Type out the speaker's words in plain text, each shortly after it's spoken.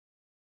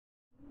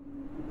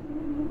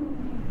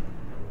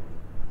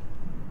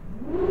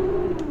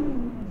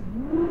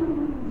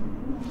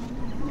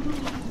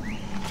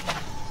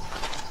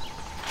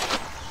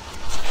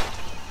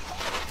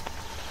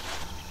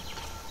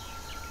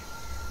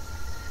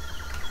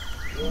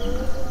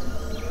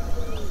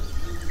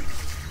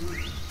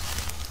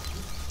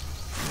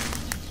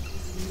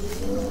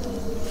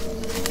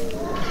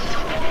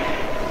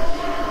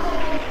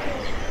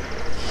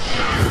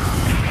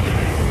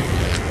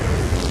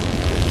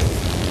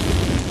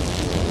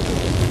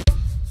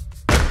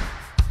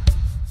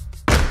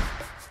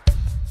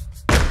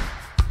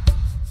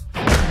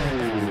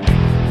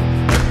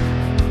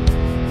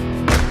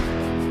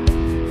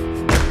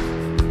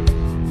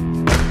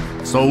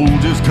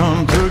Soldiers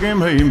come, took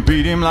him, he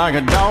beat him like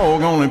a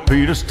dog. Only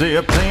Peter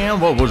stepped in.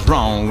 What was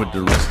wrong with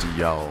the rest of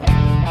y'all?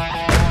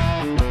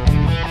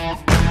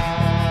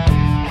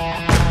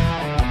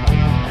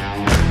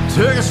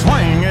 Took a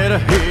swing at a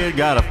head,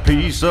 got a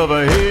piece of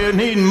a head,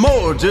 needing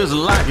more just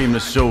like him to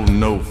show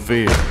no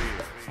fear.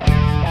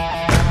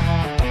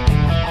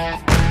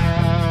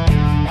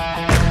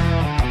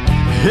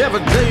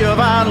 Every day of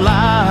our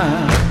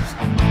lives,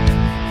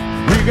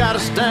 we gotta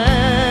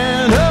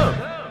stand up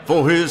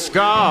for his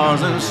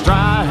scars and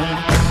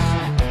stripes.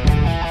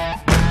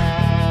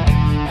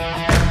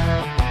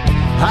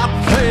 I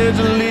pledge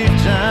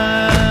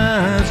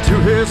allegiance to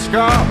his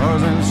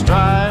scars and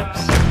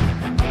stripes.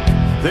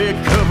 They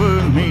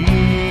covered me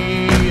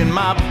in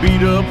my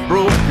beat up,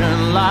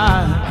 broken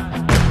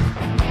life.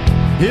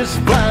 His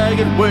flag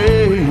it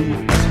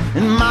waves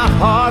in my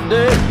heart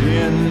day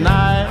and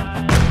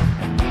night.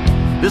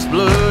 This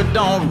blood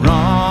don't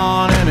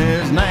run in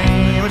his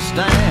name, it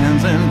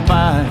stands and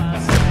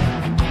fights.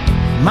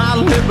 My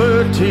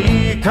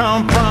liberty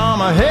come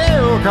from a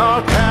hell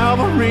called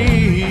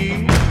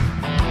Calvary.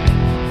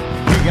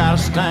 We gotta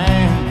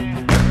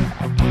stand,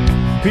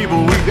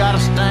 people, we gotta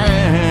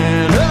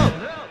stand up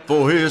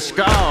for his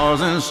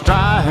scars and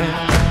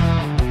stripes.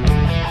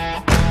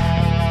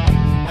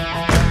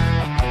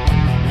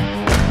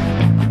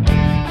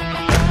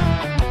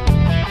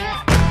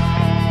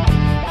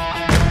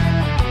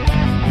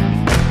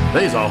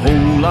 There's a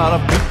whole lot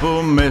of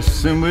people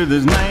messing with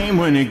his name.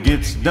 When he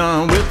gets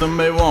done with them,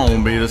 they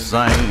won't be the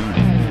same.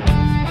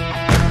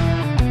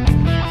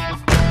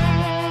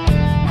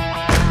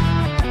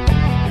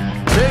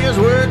 Take his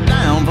word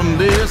down from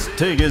this,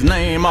 take his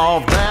name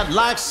off that.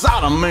 Like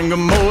Sodom and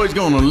Gomorrah, he's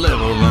gonna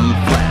level them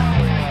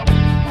flat.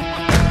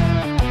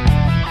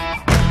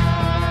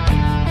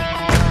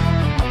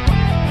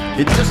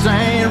 It just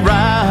ain't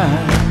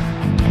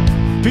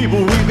right.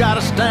 People, we've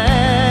gotta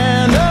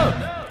stand up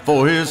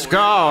for his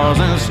scars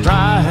and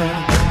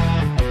stripes.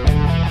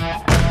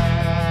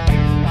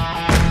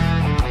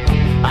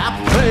 I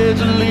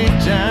pledge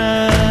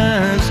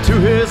allegiance to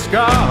his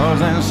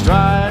scars and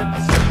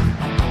stripes.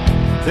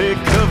 They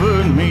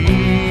covered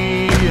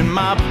me in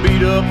my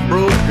beat up,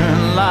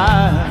 broken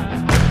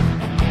life.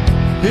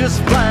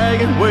 His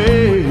flag it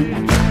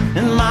waves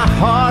in my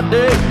heart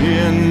day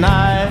and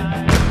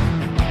night.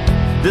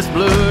 This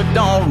blood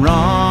don't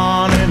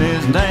run in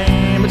his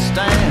name, it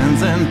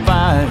stands and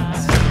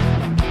fights.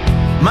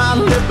 My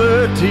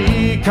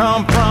liberty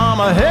come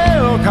from a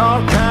hell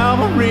called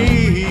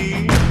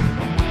Calvary.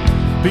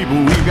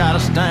 People, we gotta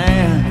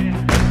stand.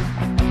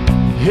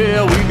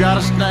 Yeah, we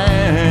gotta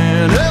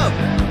stand up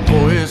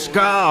for his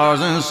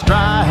scars and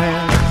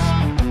stripes.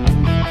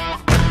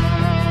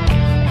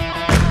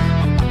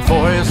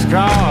 For his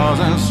scars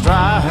and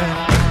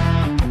stripes.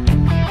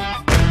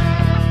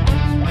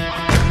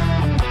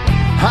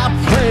 I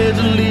pledge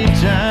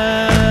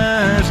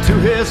allegiance to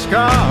his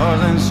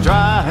scars and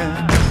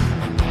stripes.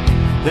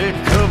 They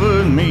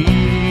covered me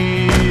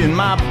in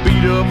my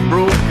beat up,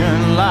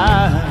 broken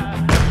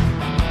life.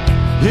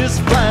 His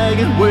flag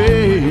it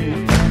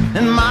waves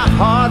in my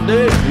heart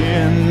day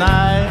and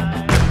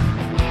night.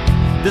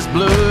 This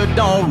blood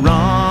don't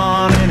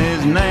run in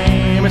his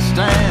name, it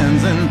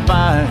stands and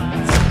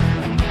fights.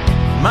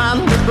 My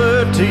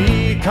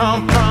liberty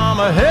come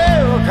from a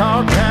hell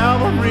called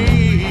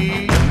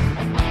Calvary.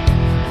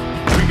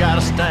 We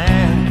gotta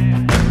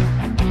stand,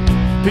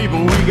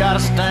 people, we gotta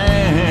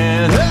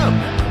stand up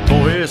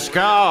for his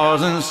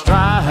scars and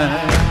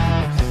stripes.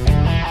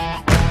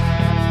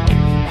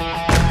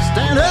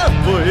 Stand up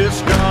for his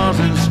scars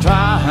and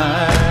stripes.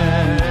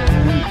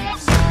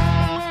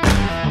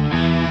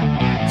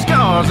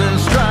 Scars and